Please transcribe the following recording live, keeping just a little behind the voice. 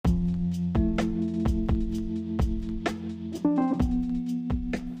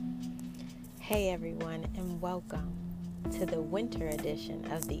Hey everyone, and welcome to the winter edition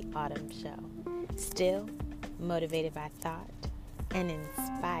of the Autumn Show. Still motivated by thought and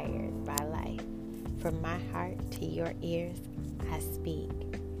inspired by life. From my heart to your ears, I speak.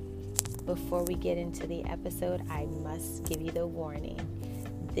 Before we get into the episode, I must give you the warning.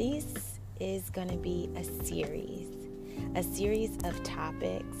 This is going to be a series of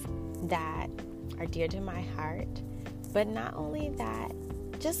topics that are dear to my heart, but not only that,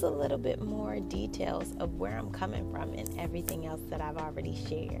 just a little bit more details of where I'm coming from and everything else that I've already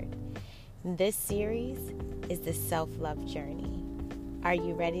shared. This series is the self-love journey. Are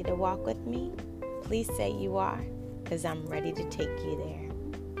you ready to walk with me? Please say you are, because I'm ready to take you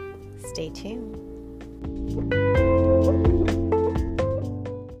there. Stay tuned.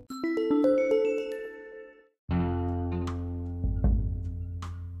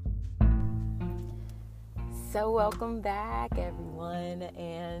 So welcome back, everyone,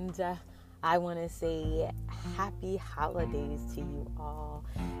 and I want to say happy holidays to you all.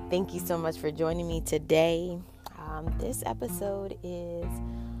 Thank you so much for joining me today. This episode is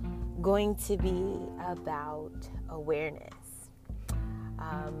going to be about awareness.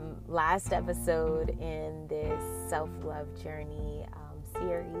 Last episode in this self-love journey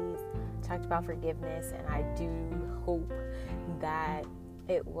series talked about forgiveness, and I do hope that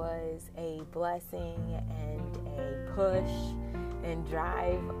it was a blessing and a push and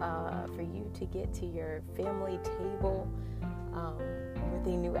drive for you to get to your family table with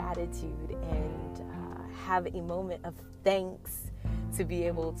a new attitude and have a moment of thanks to be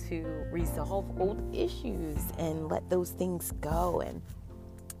able to resolve old issues and let those things go, and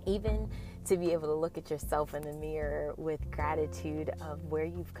even to be able to look at yourself in the mirror with gratitude of where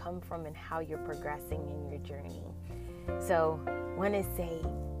you've come from and how you're progressing in your journey. So I want to say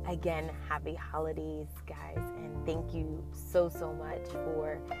again, happy holidays, guys, and thank you so much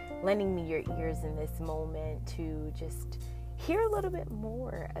for lending me your ears in this moment to just hear a little bit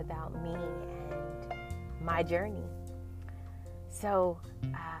more about me and my journey. So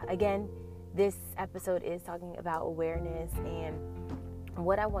again, this episode is talking about awareness, and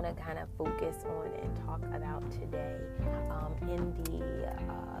what I want to kind of focus on and talk about today in the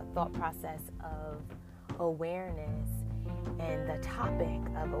thought process of awareness and the topic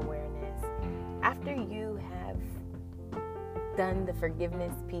of awareness. After you have done the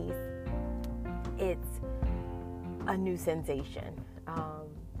forgiveness piece, it's a new sensation.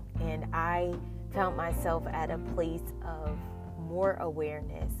 And I found myself at a place of more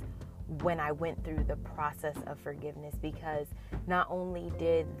awareness when I went through the process of forgiveness, because not only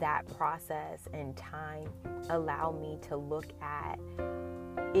did that process and time allow me to look at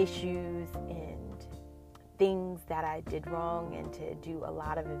issues and things that I did wrong and to do a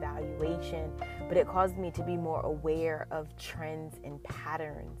lot of evaluation, but it caused me to be more aware of trends and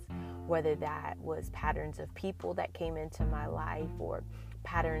patterns, whether that was patterns of people that came into my life or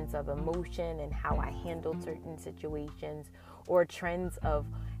patterns of emotion and how I handled certain situations, or trends of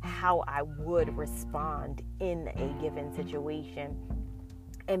how I would respond in a given situation,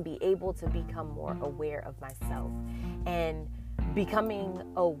 and be able to become more aware of myself. And becoming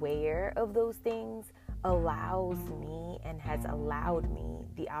aware of those things allows me and has allowed me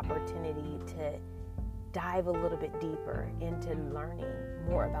the opportunity to dive a little bit deeper into learning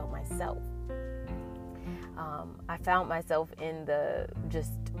more about myself. I found myself in the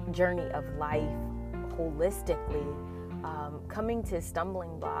just journey of life holistically, coming to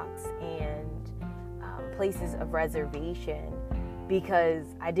stumbling blocks and places of reservation because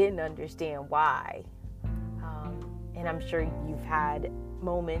I didn't understand why. And I'm sure you've had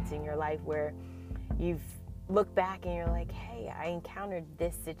moments in your life where you've looked back and you're like, hey, I encountered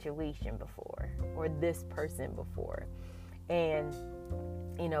this situation before or this person before. And,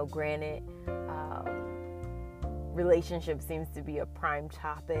 granted, relationship seems to be a prime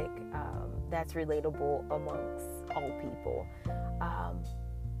topic that's relatable amongst all people.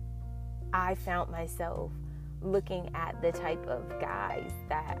 I found myself looking at the type of guys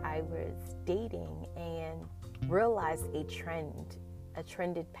that I was dating and realized a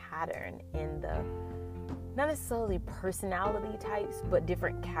trended pattern in the, not necessarily personality types, but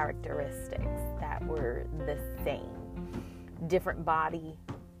different characteristics that were the same. Different body,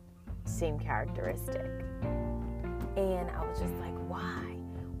 same characteristic. And I was just like, why?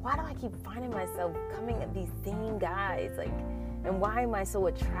 Why do I keep finding myself coming at these same guys? And why am I so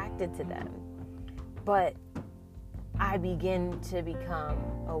attracted to them? But I begin to become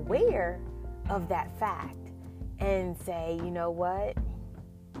aware of that fact and say, you know what?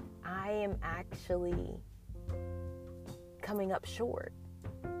 I am actually coming up short.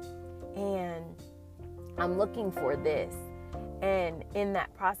 And I'm looking for this. And in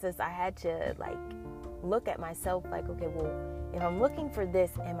that process, I had to like look at myself like, okay, well, if I'm looking for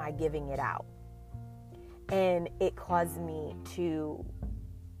this, am I giving it out? And it caused me to,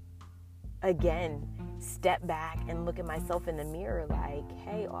 again, step back and look at myself in the mirror like,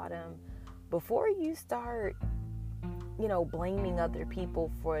 hey, Autumn, before you start, blaming other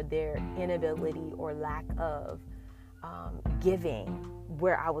people for their inability or lack of giving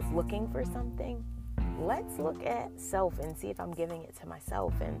where I was looking for something, let's look at self and see if I'm giving it to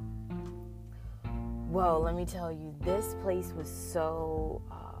myself. And, well, let me tell you, this place was so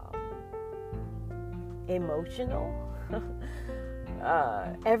emotional.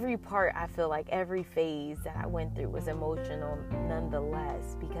 Every part, I feel like every phase that I went through was emotional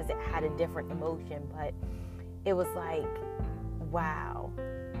nonetheless, because it had a different emotion. But it was like, wow,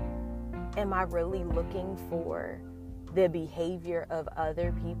 am I really looking for the behavior of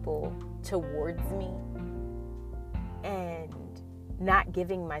other people towards me and not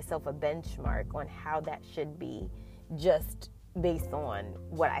giving myself a benchmark on how that should be just based on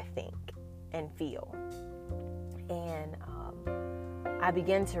what I think and feel? And I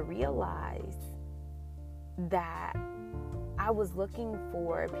began to realize that I was looking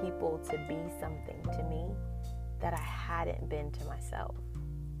for people to be something to me that I hadn't been to myself.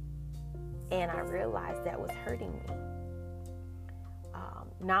 And I realized that was hurting me.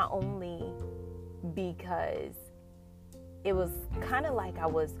 Not only because it was kind of like I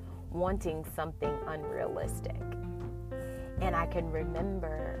was wanting something unrealistic. And I can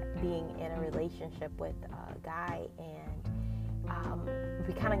remember being in a relationship with a guy, and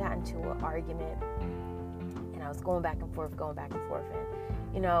we kind of got into an argument, and I was going back and forth,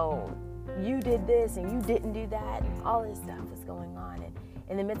 and, you did this and you didn't do that, and all this stuff was going on. And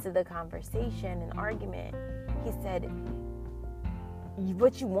in the midst of the conversation and argument, he said,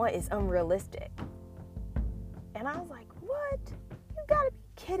 what you want is unrealistic. And I was like, what? You gotta be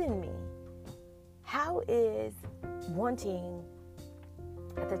kidding me. How is wanting,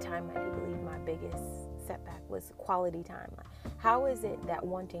 at the time I do believe my biggest setback was quality time. How is it that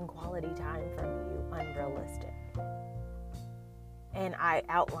wanting quality time from you unrealistic? And I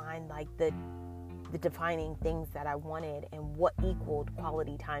outlined like the defining things that I wanted and what equaled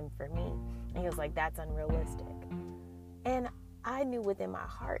quality time for me. And he was like, that's unrealistic. And I knew within my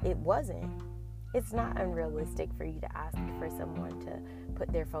heart it wasn't. It's not unrealistic for you to ask for someone to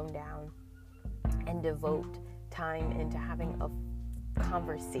put their phone down and devote time into having a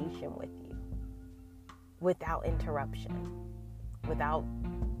conversation with you without interruption, without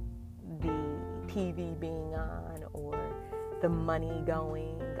the TV being on or the money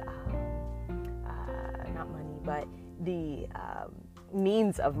going, not money, but the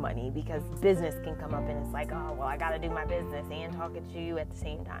means of money, because business can come up and it's like, oh, well, I got to do my business and talking to you at the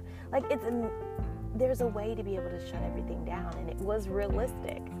same time. Like, there's a way to be able to shut everything down, and it was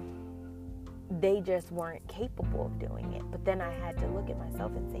realistic. They just weren't capable of doing it. But then I had to look at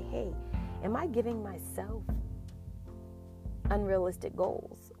myself and say, hey, am I giving myself unrealistic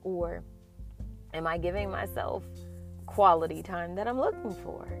goals, or am I giving myself quality time that I'm looking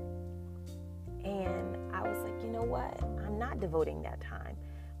for? And I was like, you know what? I'm not devoting that time.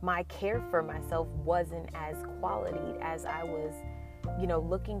 My care for myself wasn't as quality as I was,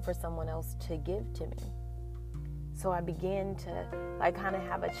 looking for someone else to give to me. So I began to kind of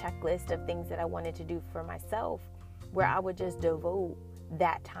have a checklist of things that I wanted to do for myself, where I would just devote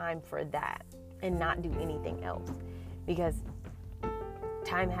that time for that and not do anything else. Because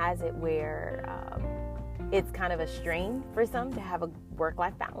time has it where it's kind of a strain for some to have a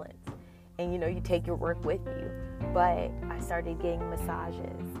work-life balance. And, you take your work with you. But I started getting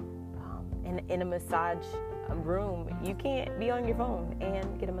massages. And in a massage room, you can't be on your phone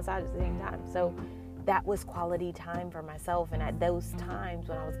and get a massage at the same time. So that was quality time for myself. And at those times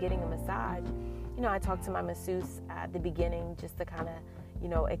when I was getting a massage, I talked to my masseuse at the beginning just to kind of,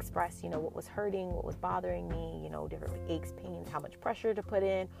 express, what was hurting, what was bothering me, different aches, pains, how much pressure to put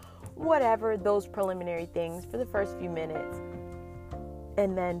in, whatever, those preliminary things for the first few minutes.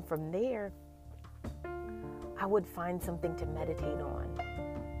 And then from there, I would find something to meditate on,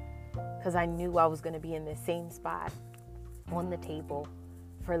 because I knew I was going to be in the same spot on the table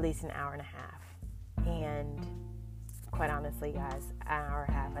for at least an hour and a half. And quite honestly, guys, an hour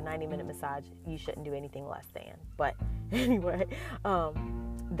and a half, a 90-minute massage, you shouldn't do anything less than. But anyway,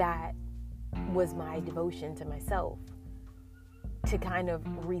 that was my devotion to myself, to kind of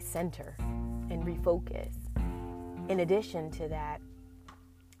recenter and refocus. In addition to that,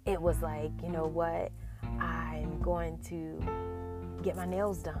 it was like, you know what, I'm going to get my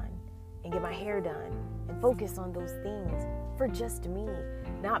nails done and get my hair done and focus on those things for just me,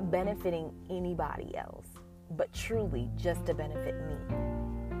 not benefiting anybody else, but truly just to benefit me.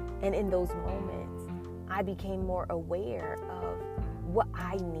 And in those moments, I became more aware of what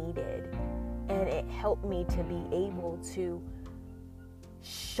I needed, and it helped me to be able to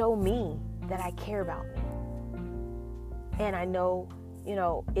show me that I care about me. And I know,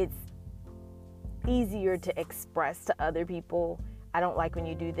 it's easier to express to other people, I don't like when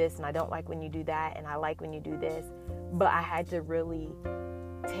you do this, and I don't like when you do that, and I like when you do this. But I had to really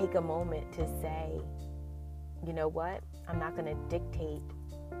take a moment to say, you know what? I'm not going to dictate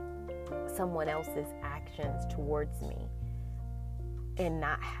someone else's actions towards me and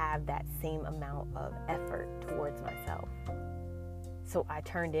not have that same amount of effort towards myself. So I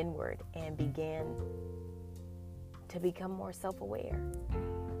turned inward and began to become more self-aware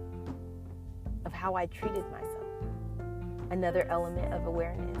of how I treated myself. Another element of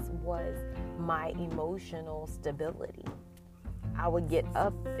awareness was my emotional stability. I would get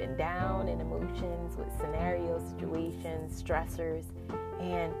up and down in emotions with scenarios, situations, stressors,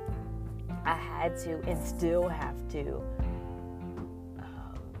 and I had to and still have to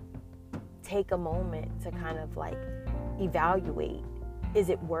take a moment to kind of like evaluate, is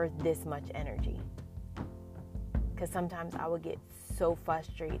it worth this much energy? Because sometimes I would get so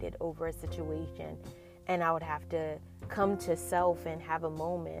frustrated over a situation and I would have to come to self and have a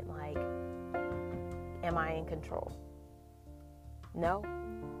moment like, am I in control? No?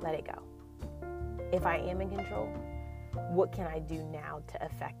 Let it go. If I am in control, what can I do now to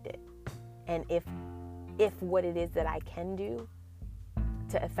affect it? And if what it is that I can do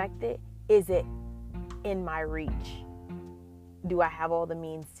to affect it, is it in my reach? Do I have all the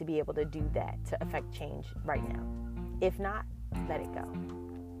means to be able to do that, to affect change right now? If not, let it go.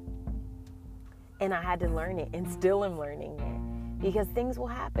 And I had to learn it, and still am learning it, because things will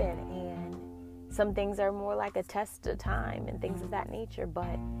happen, and some things are more like a test of time and things of that nature,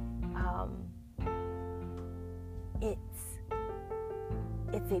 but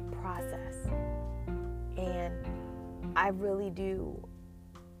it's a process. And I really do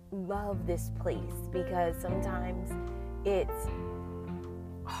love this place, because sometimes it's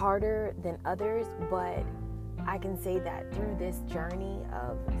harder than others, but I can say that through this journey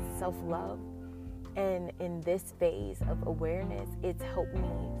of self-love and in this phase of awareness, it's helped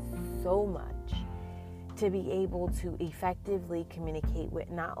me so much to be able to effectively communicate with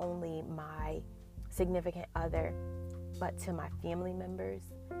not only my significant other, but to my family members,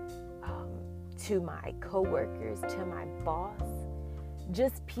 to my coworkers, to my boss,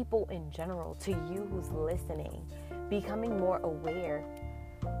 just people in general, to you who's listening. Becoming more aware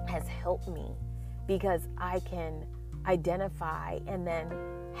has helped me, because I can identify, and then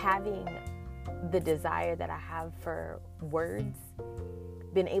having the desire that I have for words,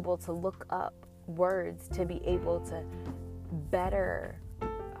 been able to look up words to be able to better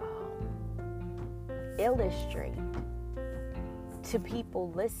illustrate to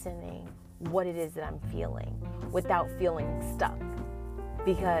people listening what it is that I'm feeling without feeling stuck.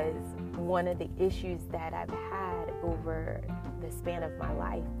 Because one of the issues that I've had over the span of my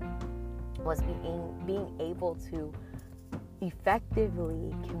life was being able to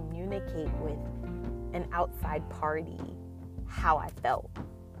effectively communicate with an outside party how I felt.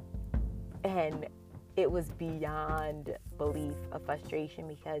 And it was beyond belief of frustration,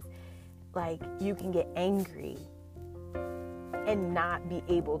 because like you can get angry and not be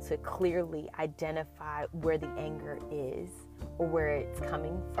able to clearly identify where the anger is or where it's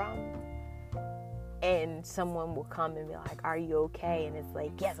coming from. And someone will come and be like, are you okay? And it's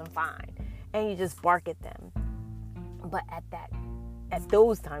like, yes, I'm fine. And you just bark at them. But at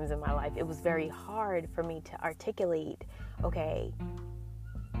those times in my life, it was very hard for me to articulate, okay,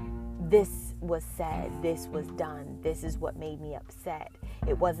 this was said, this was done, this is what made me upset.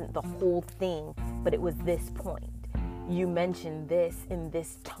 It wasn't the whole thing, but it was this point. You mentioned this in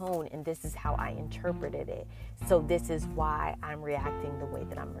this tone, and this is how I interpreted it. So this is why I'm reacting the way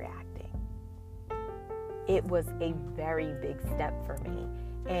that I'm reacting. It was a very big step for me,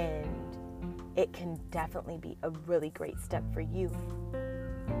 and it can definitely be a really great step for you.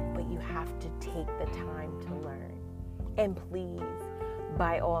 But you have to take the time to learn. And please,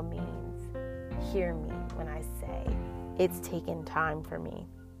 by all means, hear me when I say it's taken time for me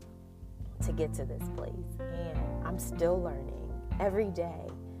to get to this place. And I'm still learning every day,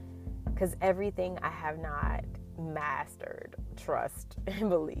 because everything I have not mastered, trust and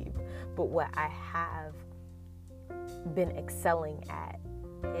believe. But what I have been excelling at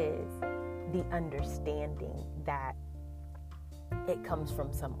is the understanding that it comes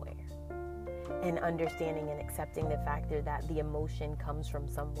from somewhere, and understanding and accepting the factor that the emotion comes from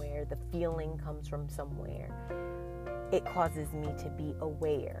somewhere, the feeling comes from somewhere. It causes me to be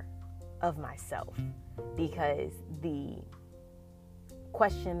aware of myself, because the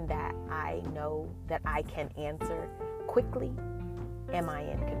question that I know that I can answer quickly, am I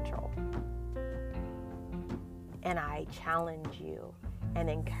in control? And I challenge you and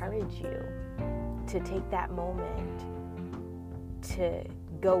encourage you to take that moment to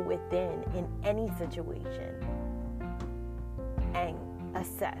go within in any situation and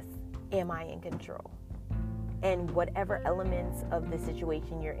assess, am I in control? And whatever elements of the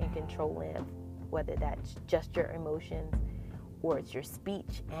situation you're in control of, whether that's just your emotions, or it's your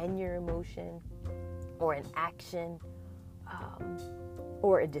speech and your emotion, or an action,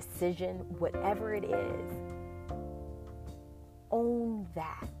 or a decision, whatever it is, own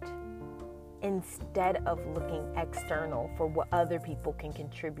that instead of looking external for what other people can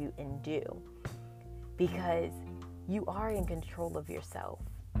contribute and do, because you are in control of yourself.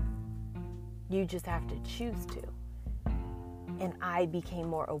 You just have to choose to. And I became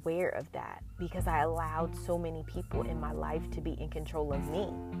more aware of that because I allowed so many people in my life to be in control of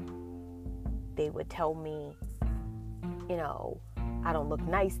me. They would tell me, I don't look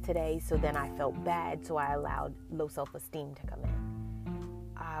nice today, so then I felt bad, so I allowed low self-esteem to come in.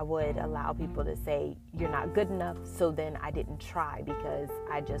 I would allow people to say, you're not good enough, so then I didn't try because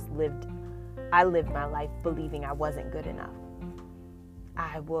I lived my life believing I wasn't good enough.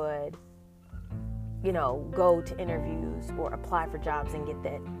 I would, go to interviews or apply for jobs and get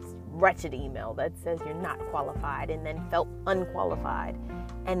that wretched email that says you're not qualified, and then felt unqualified,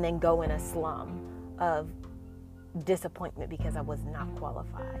 and then go in a slum of disappointment because I was not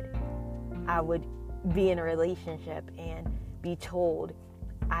qualified. I would be in a relationship and be told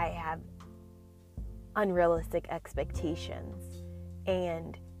I have unrealistic expectations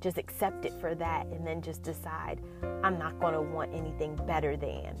and just accept it for that, and then just decide I'm not going to want anything better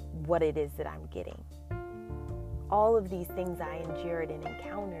than what it is that I'm getting. All of these things I endured and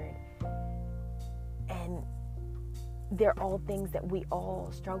encountered, and they're all things that we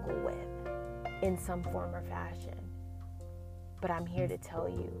all struggle with in some form or fashion. But I'm here to tell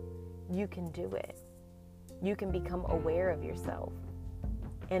you, you can do it. You can become aware of yourself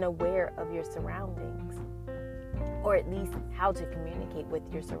and aware of your surroundings, or at least how to communicate with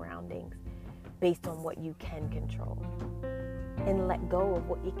your surroundings based on what you can control, and let go of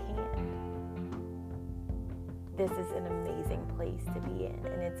what you can't. This is an amazing place to be in,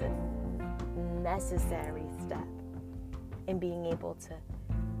 and it's a necessary step in being able to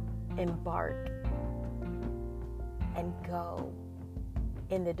embark and go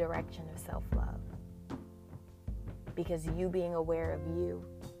in the direction of self-love. Because you being aware of you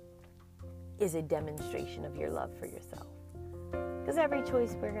is a demonstration of your love for yourself. Because every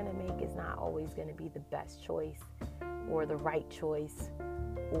choice we're going to make is not always going to be the best choice, or the right choice,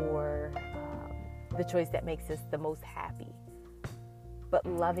 or the choice that makes us the most happy. But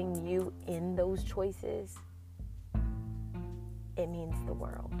loving you in those choices, it means the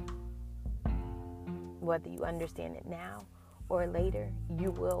world. Whether you understand it now or later,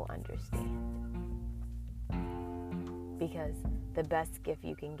 you will understand. Because the best gift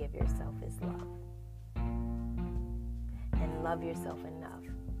you can give yourself is love. And love yourself enough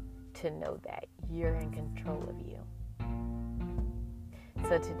to know that you're in control of you.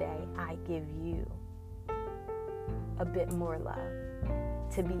 So today, I give you a bit more love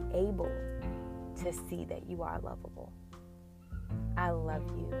to be able to see that you are lovable. I love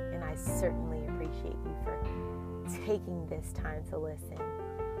you, and I certainly appreciate you for taking this time to listen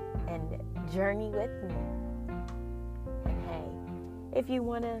and journey with me. And hey, if you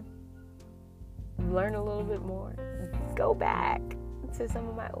want to learn a little bit more, go back to some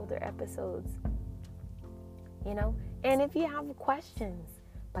of my older episodes, and if you have questions,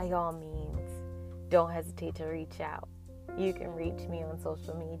 by all means, don't hesitate to reach out. You can reach me on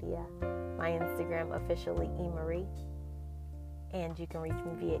social media, my Instagram, officially eMarie. And you can reach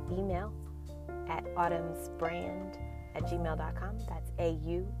me via email at autumnsbrand@gmail.com. That's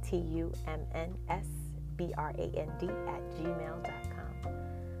autumnsbrand@gmail.com.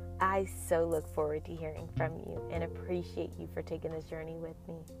 I so look forward to hearing from you and appreciate you for taking this journey with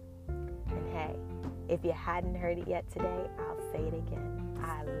me. And hey, if you hadn't heard it yet today, I'll say it again.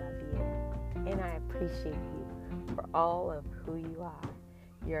 I love you, and I appreciate you for all of who you are.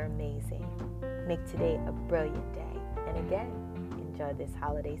 You're amazing. Make today a brilliant day. And again, enjoy this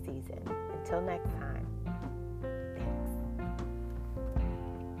holiday season. Until next time.